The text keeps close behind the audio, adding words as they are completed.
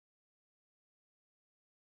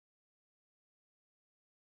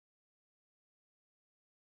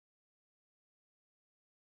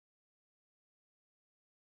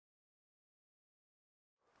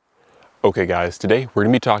Okay guys, today we're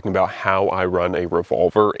going to be talking about how I run a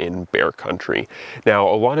revolver in bear country. Now,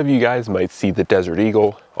 a lot of you guys might see the Desert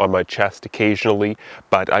Eagle on my chest occasionally,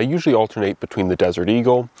 but I usually alternate between the Desert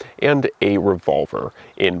Eagle and a revolver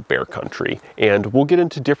in bear country. And we'll get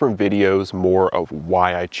into different videos more of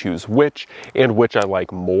why I choose which and which I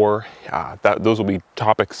like more. Those will be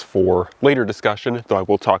topics for later discussion, though I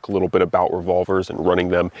will talk a little bit about revolvers and running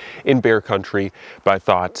them in bear country. But I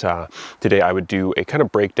thought today I would do a kind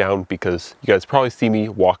of breakdown because you guys probably see me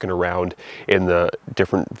walking around in the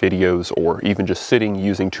different videos or even just sitting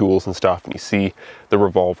using tools and stuff, and you see the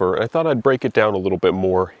revolver. And I thought I'd break it down a little bit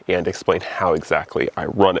more and explain how exactly I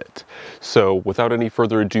run it. So without any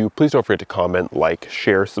further ado, please don't forget to comment, like,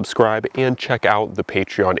 share, subscribe, and check out the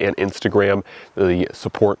Patreon and Instagram. The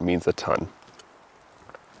support means a ton.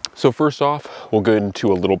 So first off, we'll go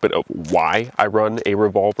into a little bit of why I run a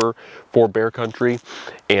revolver for bear country.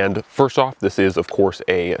 And first off, this is of course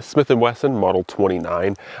a Smith & Wesson Model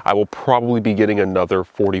 29. I will probably be getting another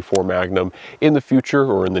 44 Magnum in the future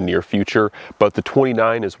or in the near future, but the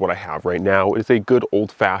 29 is what I have right now. It's a good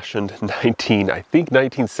old-fashioned I think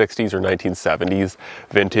 1960s or 1970s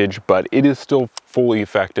vintage, but it is still fully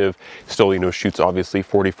effective. Still, you know, shoots obviously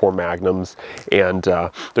 44 Magnums, and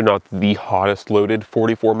they're not the hottest loaded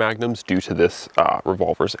 44 Magnums due to this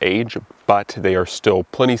revolver's age, but they are still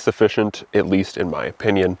plenty sufficient, at least in my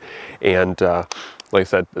opinion. And like I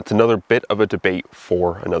said, it's another bit of a debate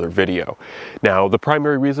for another video. Now, the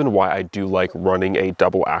primary reason why I do like running a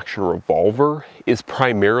double action revolver is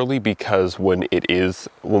primarily because when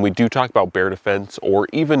we do talk about bear defense or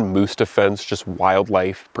even moose defense, just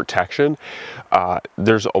wildlife protection,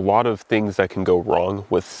 there's a lot of things that can go wrong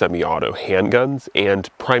with semi-auto handguns and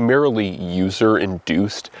primarily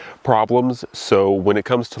user-induced problems. So when it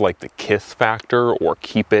comes to like the KISS factor or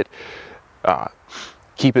keep it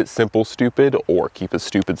simple stupid or keep it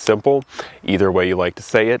stupid simple, either way you like to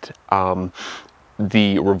say it,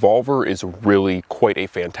 the revolver is really quite a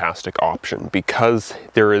fantastic option because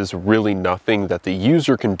there is really nothing that the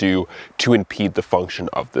user can do to impede the function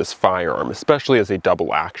of this firearm, especially as a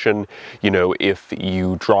double action. You know, if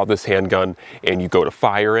you draw this handgun and you go to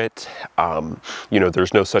fire it, you know,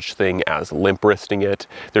 there's no such thing as limp wristing it.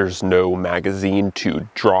 There's no magazine to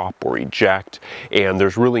drop or eject, and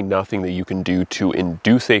there's really nothing that you can do to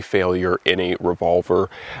induce a failure in a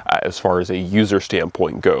revolver as far as a user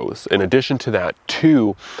standpoint goes. In addition to that,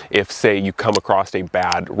 too, if say you come across a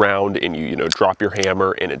bad round and you drop your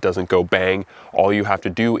hammer and it doesn't go bang, all you have to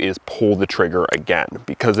do is pull the trigger again.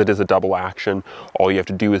 Because it is a double action, all you have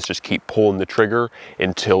to do is just keep pulling the trigger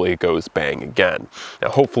until it goes bang again. Now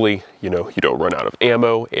hopefully, you don't run out of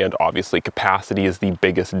ammo, and obviously capacity is the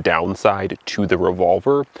biggest downside to the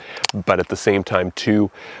revolver. But at the same time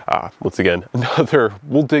too, once again,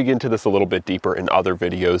 we'll dig into this a little bit deeper in other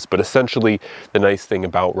videos, but essentially the nice thing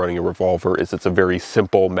about running a revolver is it's a very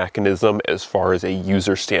simple mechanism as far as a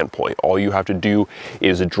user standpoint. All you have to do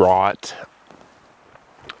is draw it.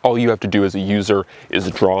 All you have to do as a user is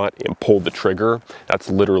draw it and pull the trigger. That's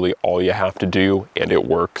literally all you have to do, and it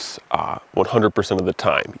works 100% of the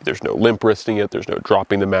time. There's no limp wristing it, there's no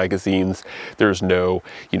dropping the magazines, there's no,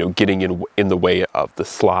 getting in the way of the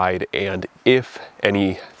slide, and if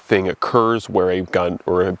anything occurs where a gun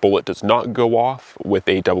or a bullet does not go off with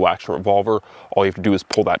a double action revolver, all you have to do is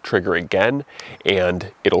pull that trigger again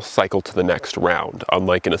and it'll cycle to the next round.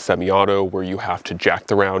 Unlike in a semi-auto where you have to jack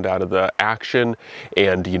the round out of the action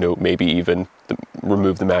and maybe even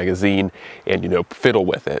remove the magazine and fiddle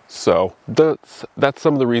with it. So that's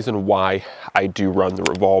some of the reason why I do run the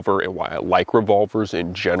revolver and why I like revolvers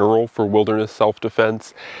in general for wilderness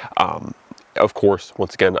self-defense. Of course,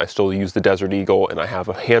 once again, I still use the Desert Eagle, and I have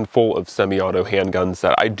a handful of semi-auto handguns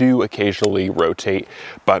that I do occasionally rotate,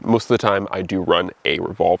 but most of the time I do run a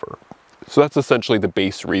revolver. So that's essentially the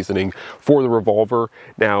base reasoning for the revolver.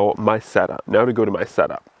 Now to go to my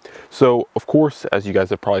setup. So of course, as you guys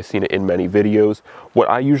have probably seen it in many videos, what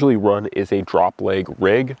I usually run is a drop leg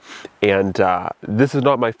rig, and this is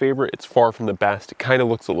not my favorite. It's far from the best. It kind of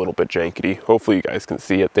looks a little bit jankety. Hopefully you guys can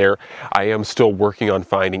see it there. I am still working on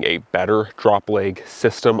finding a better drop leg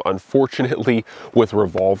system. Unfortunately, with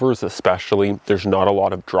revolvers especially, there's not a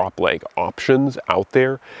lot of drop leg options out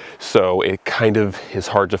there, so it kind of is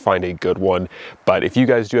hard to find a good one. But if you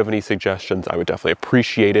guys do have any suggestions, I would definitely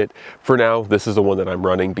appreciate it. For now, this is the one that I'm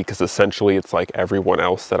running because essentially it's like everyone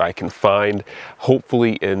else that I can find.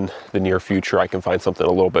 Hopefully in the near future I can find something a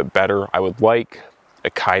little bit better. I would like a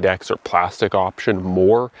Kydex or plastic option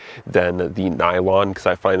more than the nylon, because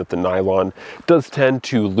I find that the nylon does tend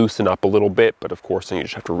to loosen up a little bit, but of course then you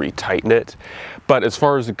just have to retighten it. But as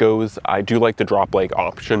far as it goes, I do like the drop leg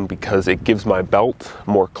option because it gives my belt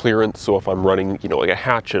more clearance. So if I'm running, you know, like a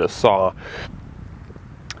hatchet, a saw,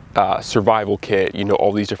 survival kit, you know,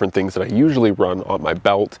 all these different things that I usually run on my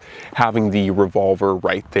belt, having the Revolver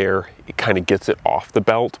right there, it kind of gets it off the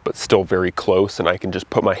belt, but still very close, and I can just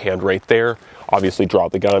put my hand right there, obviously draw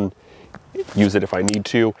the gun, use it if I need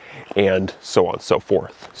to, and so on and so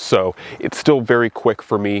forth. So it's still very quick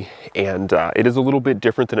for me, and it is a little bit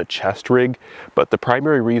different than a chest rig, but the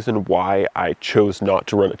primary reason why I chose not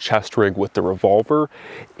to run a chest rig with the Revolver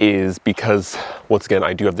is because, once again,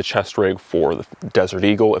 I do have the chest rig for the Desert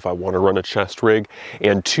Eagle if I want to run a chest rig,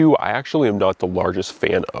 and two, I actually am not the largest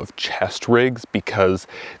fan of chest rigs because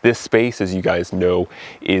this space, as you guys know,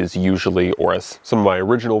 is usually, or as some of my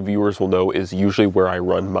original viewers will know, is usually where I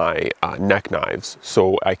run my neck knives.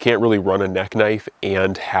 So I can't really run a neck knife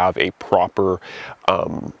and have a proper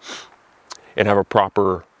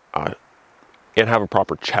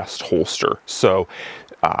chest holster. So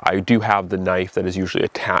I do have the knife that is usually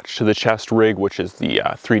attached to the chest rig, which is the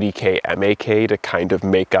 3DK MAK, to kind of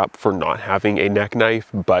make up for not having a neck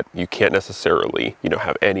knife, but you can't necessarily, you know,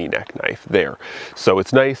 have any neck knife there. So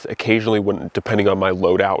it's nice occasionally when, depending on my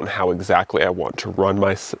loadout and how exactly I want to run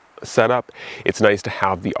my setup, it's nice to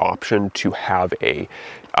have the option to have a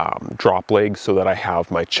drop leg so that I have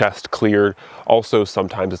my chest cleared. Also,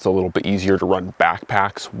 sometimes it's a little bit easier to run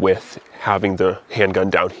backpacks with having the handgun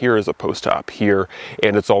down here as opposed to up here.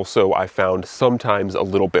 And it's also, I found, sometimes a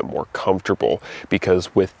little bit more comfortable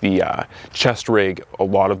because with the chest rig, a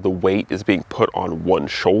lot of the weight is being put on one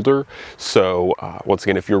shoulder. So once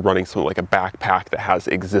again, if you're running something like a backpack that has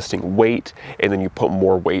existing weight and then you put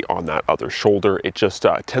more weight on that other shoulder, it just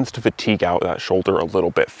tends to fatigue out that shoulder a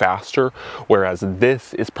little bit faster. Whereas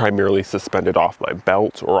this is primarily suspended off my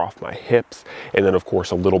belt or off my hips, and then of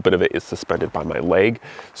course a little bit of it is suspended by my leg.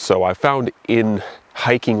 So I found in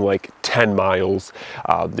hiking like 10 miles,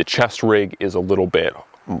 the chest rig is a little bit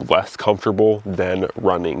less comfortable than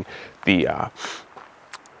running the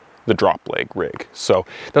drop leg rig. So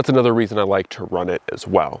that's another reason I like to run it as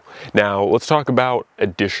well. Now let's talk about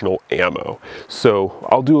additional ammo. So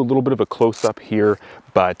I'll do a little bit of a close-up here,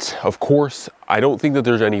 but of course I don't think that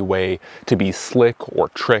there's any way to be slick or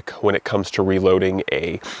trick when it comes to reloading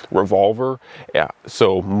a Revolver.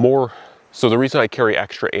 So the reason I carry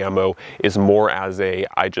extra ammo is more as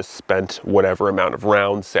I just spent whatever amount of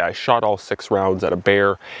rounds. Say I shot all 6 rounds at a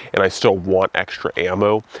bear and I still want extra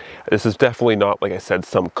ammo. This is definitely not, like I said,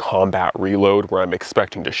 some combat reload where I'm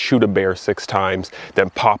expecting to shoot a bear 6 times,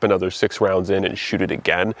 then pop another 6 rounds in and shoot it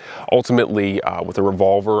again. Ultimately, with a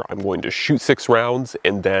Revolver, I'm going to shoot 6 rounds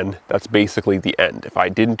and then that's basically the end. If I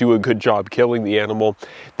didn't do a good job killing the animal,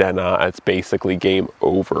 then it's basically game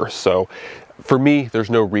over. So for me,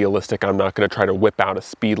 there's no realistic, I'm not going to try to whip out a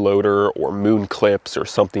speed loader or moon clips or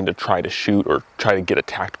something to try to shoot or try to get a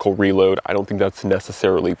tactical reload. I don't think that's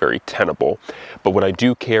necessarily very tenable. But what I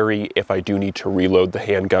do carry, if I do need to reload the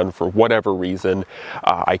handgun for whatever reason,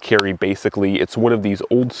 I carry basically, it's one of these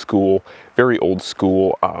old school, very old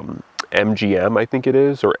school MGM, I think it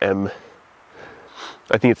is, or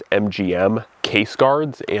I think it's MGM case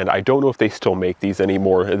guards, and I don't know if they still make these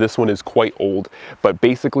anymore. This one is quite old, but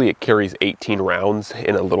basically it carries 18 rounds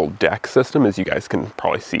in a little deck system, as you guys can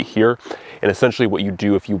probably see here. And essentially what you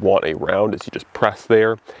do if you want a round is you just press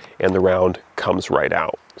there and the round comes right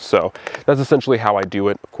out. So that's essentially how I do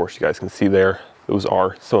it. Of course, you guys can see there, those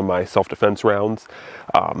are some of my self-defense rounds.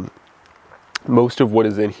 Most of what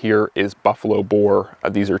is in here is buffalo bore.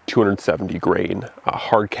 These are 270 grain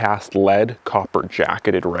hard cast lead copper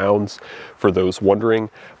jacketed rounds for those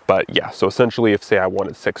wondering. But yeah, so essentially if say I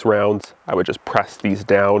wanted 6 rounds, I would just press these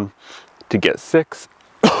down to get 6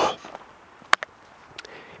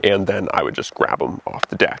 and then I would just grab them off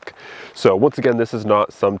the deck. So once again, this is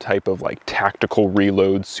not some type of like tactical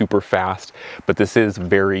reload super fast, but this is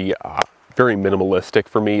very minimalistic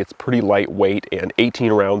for me. It's pretty lightweight, and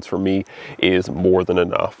 18 rounds for me is more than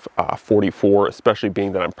enough. 44, especially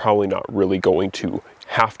being that I'm probably not really going to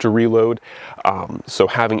have to reload. So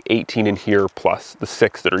having 18 in here plus the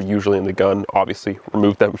 6 that are usually in the gun, obviously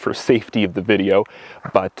remove them for safety of the video,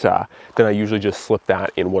 but then I usually just slip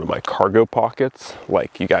that in one of my cargo pockets,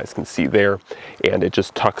 like you guys can see there, and it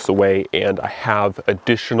just tucks away, and I have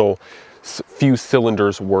additional few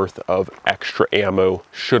cylinders worth of extra ammo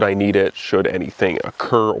should I need it, should anything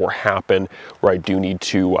occur or happen where I do need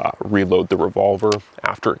to reload the revolver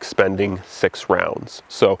after expending 6 rounds.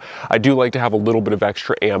 So I do like to have a little bit of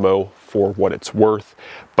extra ammo for what it's worth,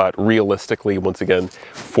 but realistically, once again,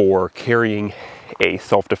 for carrying a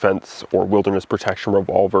self-defense or wilderness protection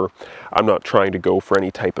revolver, I'm not trying to go for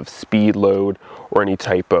any type of speed load or any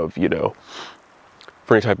type of, you know,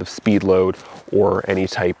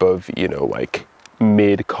 like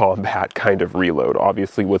mid-combat kind of reload.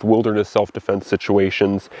 Obviously, with wilderness self-defense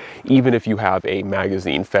situations, even if you have a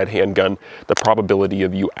magazine-fed handgun, the probability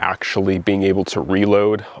of you actually being able to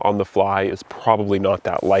reload on the fly is probably not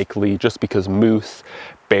that likely, just because moose,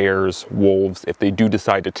 bears, wolves, if they do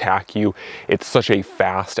decide to attack you, it's such a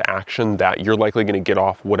fast action that you're likely going to get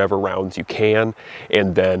off whatever rounds you can,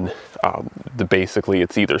 and then basically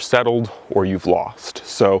it's either settled or you've lost.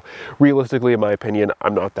 So realistically, in my opinion,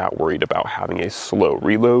 I'm not that worried about having a slow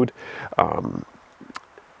reload.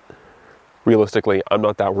 Realistically, I'm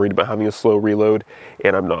not that worried about having a slow reload,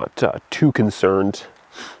 and I'm not too concerned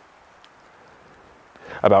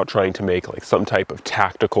about trying to make like some type of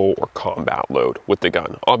tactical or combat load with the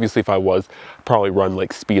gun. Obviously, if I was, I'd probably run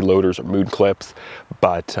like speed loaders or moon clips,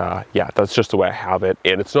 but yeah, that's just the way I have it.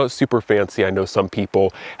 And it's not super fancy. I know some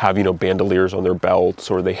people have, you know, bandoliers on their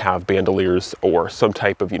belts, or they have bandoliers or some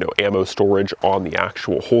type of, you know, ammo storage on the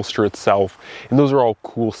actual holster itself. And those are all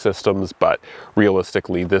cool systems, but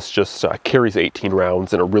realistically, this just carries 18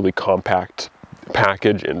 rounds in a really compact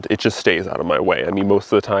package, and it just stays out of my way. I mean,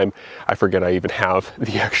 most of the time I forget I even have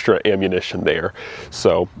the extra ammunition there.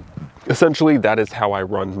 So essentially, that is how I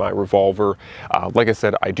run my revolver. Like I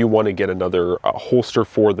said, I do want to get another holster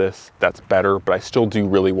for this that's better, but I still do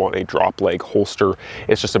really want a drop leg holster.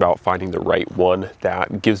 It's just about finding the right one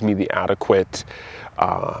that gives me the adequate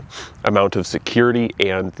amount of security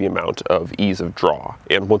and the amount of ease of draw.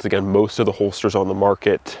 And once again, most of the holsters on the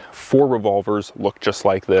market for revolvers look just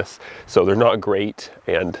like this, so they're not great,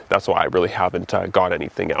 and that's why I really haven't got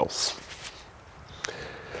anything else.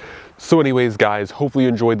 So anyways, guys, hopefully you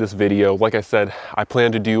enjoyed this video. Like I said, I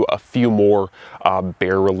plan to do a few more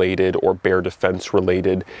bear-related or bear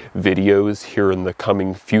defense-related videos here in the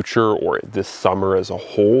coming future, or this summer as a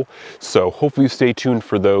whole. So hopefully you stay tuned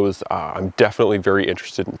for those. I'm definitely very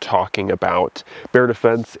interested in talking about bear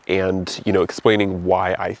defense and, you know, explaining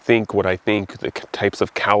why I think what I think, the types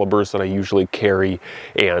of calibers that I usually carry,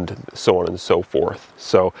 and so on and so forth.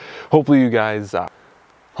 So hopefully you guys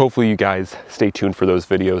stay tuned for those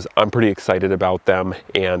videos. I'm pretty excited about them,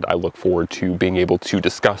 and I look forward to being able to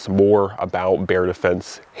discuss more about bear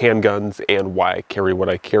defense handguns and why I carry what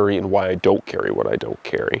I carry and why I don't carry what I don't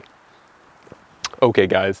carry. Okay,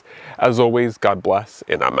 guys, as always, God bless,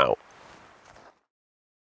 and I'm out.